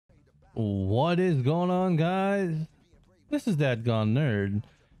What is going on, guys? This is Dadgone Nerd,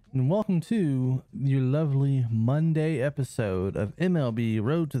 and welcome to your lovely Monday episode of MLB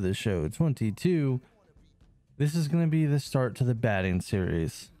Road to the Show 22. This is going to be the start to the batting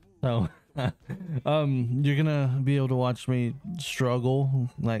series. So, you're going to be able to watch me struggle,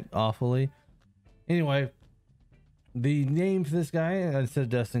 like, awfully. Anyway, the name for this guy, I said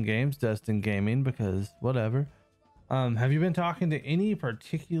Dustin Games, Dustin Gaming, because whatever. Have you been talking to any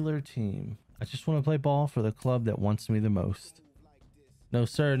particular team? I just want to play ball for the club that wants me the most. No,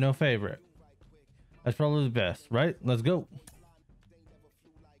 sir, no favorite. That's probably the best, right? Let's go.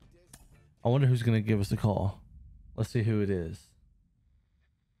 I wonder who's going to give us a call. Let's see who it is.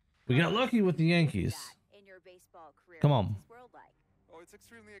 We got lucky with the Yankees. Come on. Oh, it's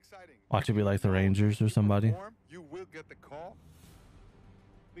extremely exciting. Watch it be like the Rangers or somebody. You will get the call.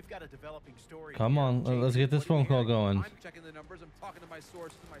 We've got a developing story. Come on, let's get this phone call going. I'm checking the numbers. I'm talking to my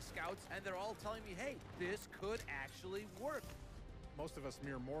sources, my scouts, and they're all telling me, hey, this could actually work. Most of us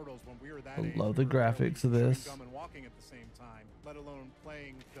mere mortals, when we were that I age, love the graphics of this. Gum and walking at the same time, let alone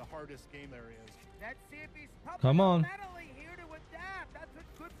playing the hardest game there is. Let's see if he's Come on. mentally here to adapt. That's what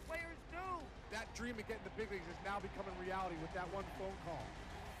good players do. That dream of getting the big leagues is now becoming reality with that one phone call.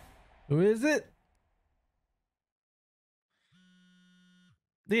 Who is it?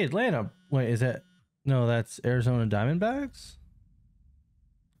 The Atlanta. Wait, is that? No, that's Arizona Diamondbacks.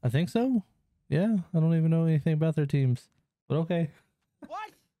 I think so. Yeah, I don't even know anything about their teams, but okay.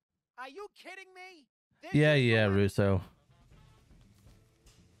 What? Are you kidding me? Yeah, Russo.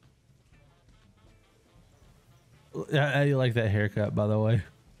 I like that haircut, by the way.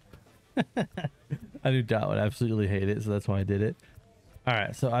 I knew Dot would absolutely hate it, so that's why I did it. All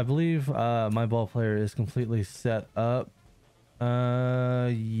right, so I believe my ball player is completely set up.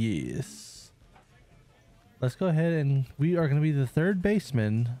 Yes. Let's go ahead and we are going to be the third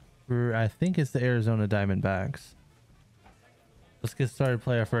baseman for, I think it's the Arizona Diamondbacks. Let's get started,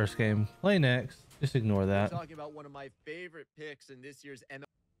 play our first game. Play next. Just ignore that. Talking about one of my favorite picks in this year's MLB.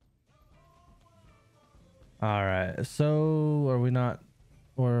 All right, so are we not,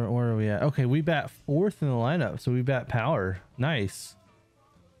 or where are we at? Okay, we bat fourth in the lineup, so we bat power. Nice.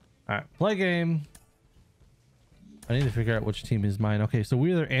 All right, play game. I need to figure out which team is mine. Okay, so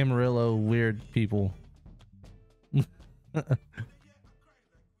we're the Amarillo weird people.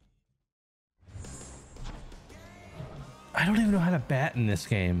 I don't even know how to bat in this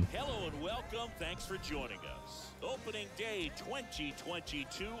game. Hello and welcome. Thanks for joining us. Opening day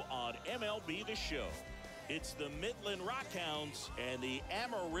 2022 on MLB The Show. It's the Midland Rockhounds and the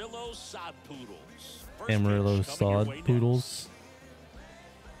Amarillo Sod Poodles. Amarillo Sod Poodles.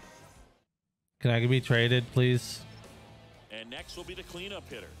 Can I be traded, please? And next will be the cleanup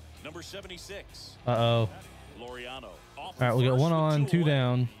hitter, number 76. Uh-oh. Loriano. All right, we got one on, two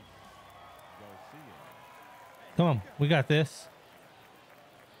down. Come on, we got this.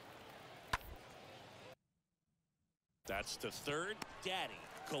 That's the third. Daddy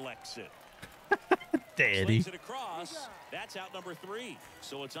collects it. Daddy. It across. That's out number 3.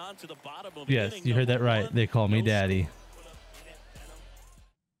 So it's on to the bottom of Yes, you heard that right. They call me Daddy.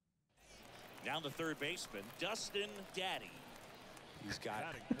 Down the third baseman, Dustin Daddy. He's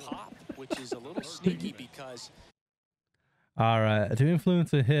got pop, which is a little sneaky because... All right, to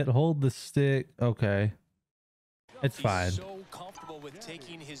influence a hit, hold the stick. Okay. It's fine. He's so comfortable with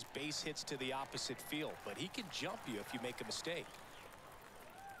taking his base hits to the opposite field, but he can jump you if you make a mistake.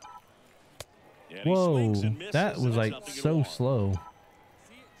 Whoa, that was like so slow.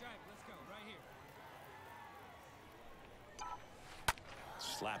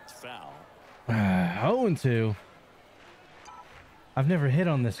 Slapped foul. 0-2. I've never hit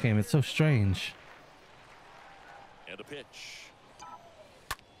on this game. It's so strange. And a pitch.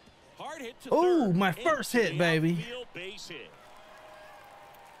 Hard hit to oh, third. my first hit, baby. Base hit.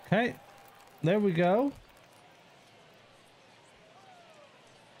 Okay, there we go.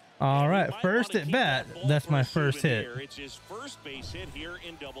 All right, first at bat. That's my first hit. It's his first base hit here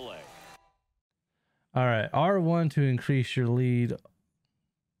in Double-A. All right, R1 to increase your lead.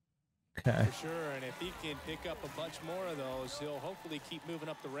 Okay. For sure, and if he can pick up a bunch more of those, he'll hopefully keep moving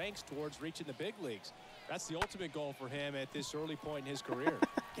up the ranks towards reaching the big leagues. That's the ultimate goal for him at this early point in his career.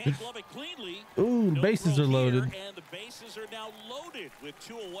 Can't glove it cleanly. Ooh, No bases are throw loaded. here, and the bases are now loaded with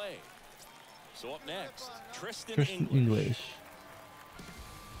 2 away. So up next, Tristan English.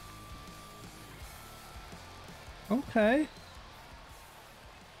 Okay.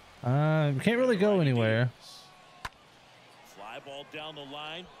 Can't really go anywhere. Fly ball down the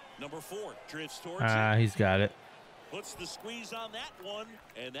line. Number 4 drifts towards it. He's got it. Puts the squeeze on that one,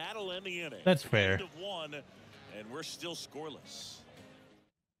 and that'll end the inning. That's fair. End of 1, and we're still scoreless.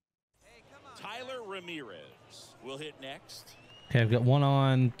 Ramirez will hit next. Okay, I've got 1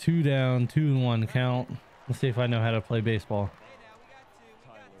 on, 2 down, 2-1 count. Let's see if I know how to play baseball.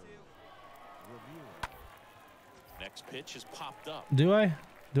 Next pitch has popped up. Do I?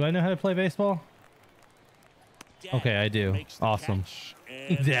 Do I know how to play baseball? Daddy Okay, I do. makes the Awesome. catch,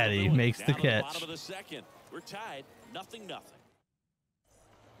 and Daddy Down makes the to catch. bottom of the second. We're tied, 0-0.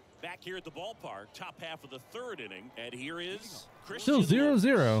 Back here at the ballpark, top half of the third inning, and here is Christian. Still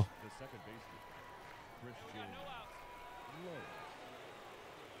 0-0.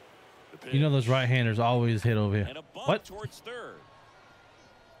 You know those right-handers always hit over here. And a bunt What? towards third.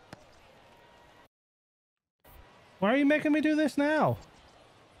 Why are you making me do this now?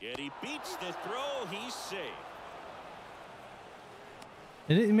 Yet he beats the throw. He's safe.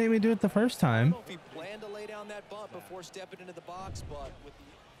 It didn't make me do it the first I time. don't know if he planned to lay down that bunt before stepping into the box, but with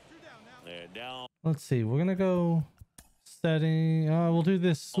the And now Let's see. We're gonna go setting. We'll do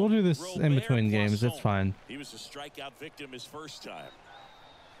this. We'll do this in between games. It's fine. he was a strikeout victim his first time.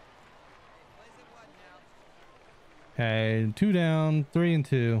 Okay, 2 down, 3 and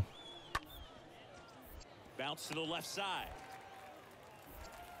 2. Bounce to the left side.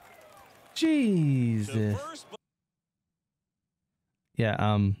 To Jesus. first, Yeah.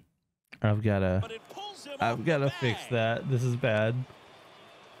 I've gotta. but it pulls him off I've gotta the fix bag. that. This is bad.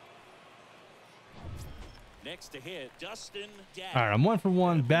 Next to hit, Dustin Daddy. All right, I'm 1 for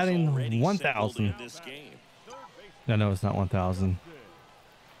 1, He's batting already 1,000. settled in this game. I know it's not 1,000.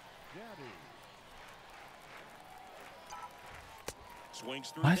 Swings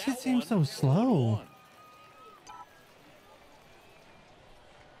through Why does that it seem one. so slow? 1-1.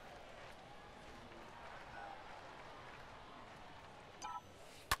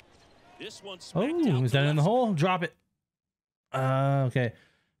 This one smacked out Oh, is to that in the left hole? Drop it. Okay.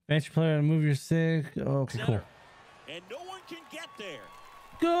 Fancy player, move your stick. Okay, cool. center. And no one can get there.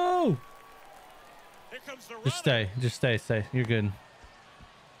 Go! Here comes the runner. Just stay. Just stay. You're good.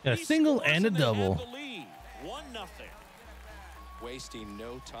 Got a He single scores and a they have double. the lead. 1-0. wasting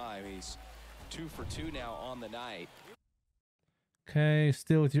no time. He's 2 for 2 now on the night. Okay,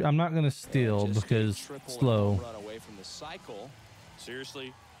 steal with you. I'm not gonna steal Just a because triple and slow. home run away from the cycle.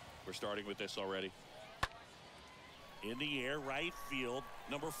 Seriously, we're starting with this already. In the air, right field,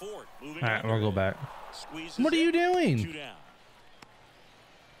 number 4. Moving All right, under we'll go it. back. Squeezes What are you it. 2 doing? down.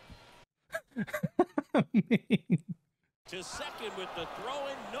 To second with the throw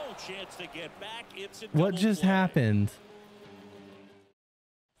and no chance to get back. It's a What double just play. happened?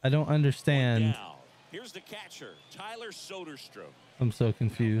 I don't understand. Down. Here's the catcher, Tyler Soderstrom. I'm so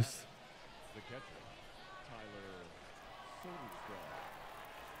confused. The catcher, Tyler Soderstrom.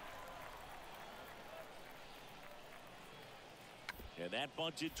 And that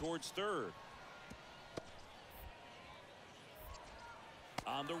bunted towards third.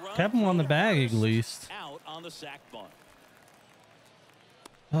 On the run, Kept him on the throw to bag at first. least. Out on the sack bunt.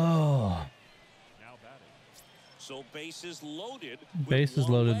 Oh, Now batting. So bases loaded. with Bases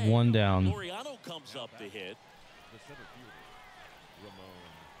one loaded, away. 1 down. Loriano comes up to hit. The center fielder, Ramon.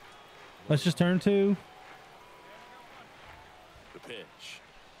 let's just turn 2. The pitch.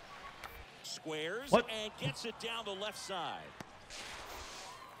 Squares What? and gets it down the left side.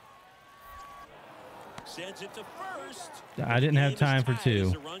 Sends it to first. I didn't have Game is time for tied 2.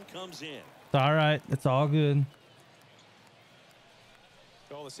 as the run comes in. It's all right. It's all good.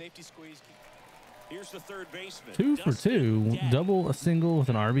 Oh, the safety squeeze. Here's the third baseman. 2 for Dustin 2. Daddy. Double, a single with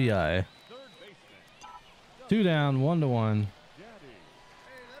an RBI. Third baseman, 2 down, 1-1. Daddy.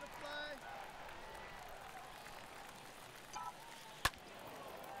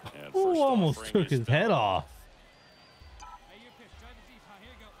 And Ooh, first almost offering took is his head done. off.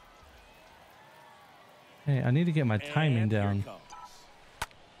 Hey, I need to get my timing And here down. comes.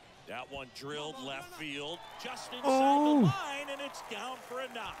 That one drilled left field, just inside Oh. the line, and it's down for a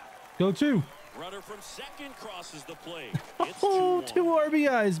knock. Go 2. Runner from second crosses the plate. It's Oh, 2 2-1.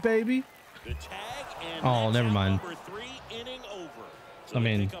 RBIs, baby. The tag and Oh, that's never out mind. Number 3 inning over. So I they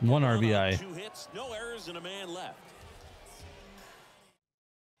mean, pick up a 1 run on RBI. 2 hits, no errors, and a man left.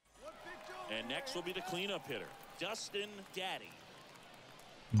 And next will be the cleanup hitter, Dustin Daddy.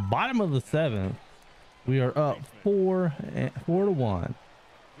 Bottom of the 7th. We are up 4-1. Daddy.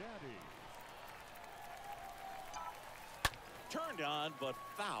 Turned on, but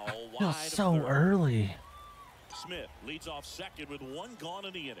foul Feels wide so of third. early. Smith leads off second with 1 gone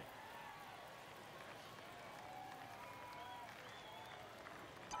in the inning.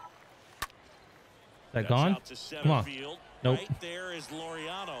 That That's gone? out to center Come on. field. Nope. Right there is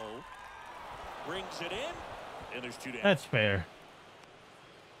Loriano. Brings it in, and there's 2 down. That's fair.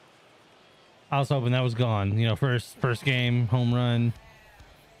 I was hoping that was gone. You know, first game, home run.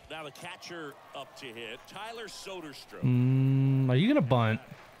 Now the the catcher up to hit, Tyler Soderstrom. Are you gonna bunt?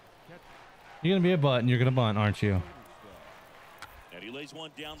 You're gonna be a bunt, and you're gonna bunt, aren't you? And he lays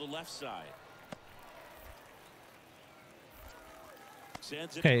one down the left side.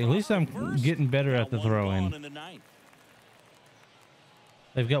 Okay, at least I'm getting better at the throw-in.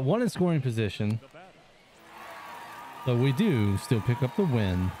 They've got one in scoring position, so we do still pick up the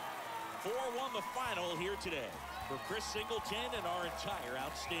win. 4-1 the final here today. For Chris Singleton and our entire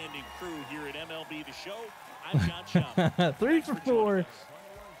outstanding crew here at MLB The Show, I'm John Chapman. 3 for 4.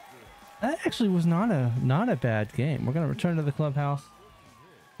 That actually was not a bad game. We're gonna return to the clubhouse.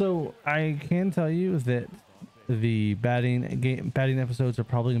 So I can tell you that the batting episodes are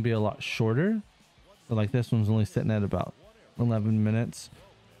probably gonna be a lot shorter. So like this one's only sitting at about 11 minutes.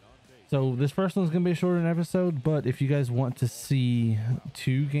 So this first one's gonna be a shorter episode, but if you guys want to see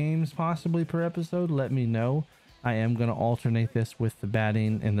 2 games possibly per episode, let me know. I am gonna alternate this with the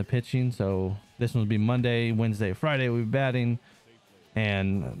batting and the pitching. So this one will be Monday, Wednesday, Friday we'll be batting,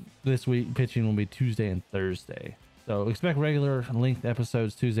 and this week pitching will be Tuesday and Thursday. So expect regular length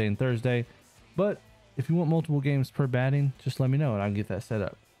episodes Tuesday and Thursday, but if you want multiple games per batting, just let me know and I'll get that set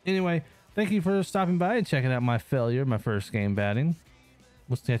up. Anyway, thank you for stopping by and checking out my failure, my first game batting.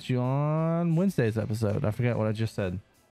 We'll catch you on Wednesday's episode. I forgot what I just said.